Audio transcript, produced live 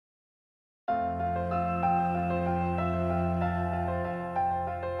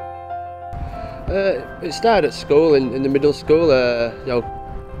It started at school, in the middle school. You know,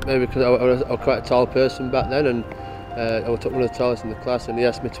 maybe because I was quite a tall person back then, and I was one of the tallest in the class, and he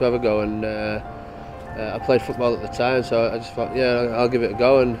asked me to have a go, and I played football at the time, so I just thought, yeah, I'll give it a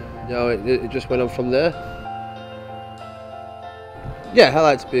go, and you know, it just went on from there. Yeah, I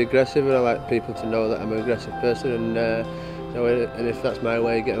like to be aggressive, and I like people to know that I'm an aggressive person, and you know, and if that's my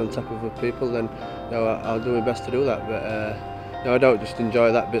way of getting on top of other people, then you know, I'll do my best to do that. But you know, I don't just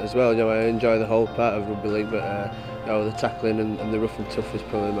enjoy that bit as well. You know, I enjoy the whole part of rugby league, but you know, the tackling and the rough and tough is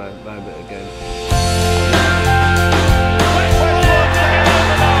probably my bit of game.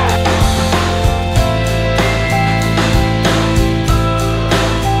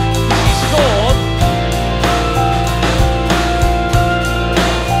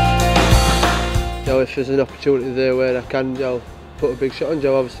 You know, if there's an opportunity there where I can, you know, put a big shot on, you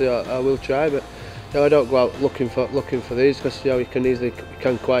know, obviously I will try, but you know, I don't go out looking for these, because you know, you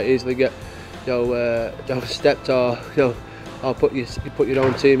can quite easily get stepped, or you know, put your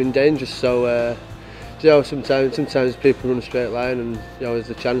own team in danger. So you know, sometimes people run a straight line, and you know, there's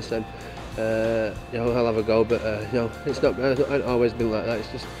a chance, then you know, I'll have a go. But you know, it's not always been like that.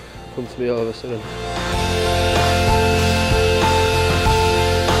 It's just come to me all of a sudden.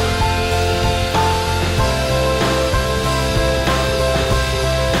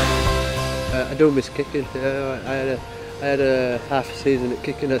 I do miss kicking. I had a half a season at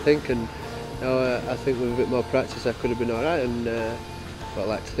kicking, I think, and you know, I think with a bit more practice I could have been all right, and well, I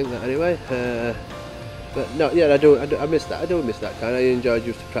like to think that anyway. But no, yeah, I miss that. I do miss that kind. I enjoyed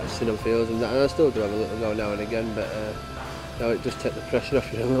just practicing on fields and that, and I still do have a little go now and again. But you know, it just takes the pressure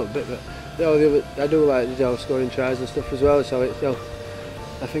off you a little bit. But you know, I do like, you know, scoring tries and stuff as well. So it's, you know,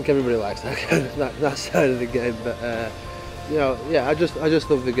 I think everybody likes that kind of, that side of the game. But you know, yeah, I just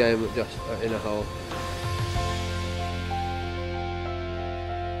love the game just in a whole.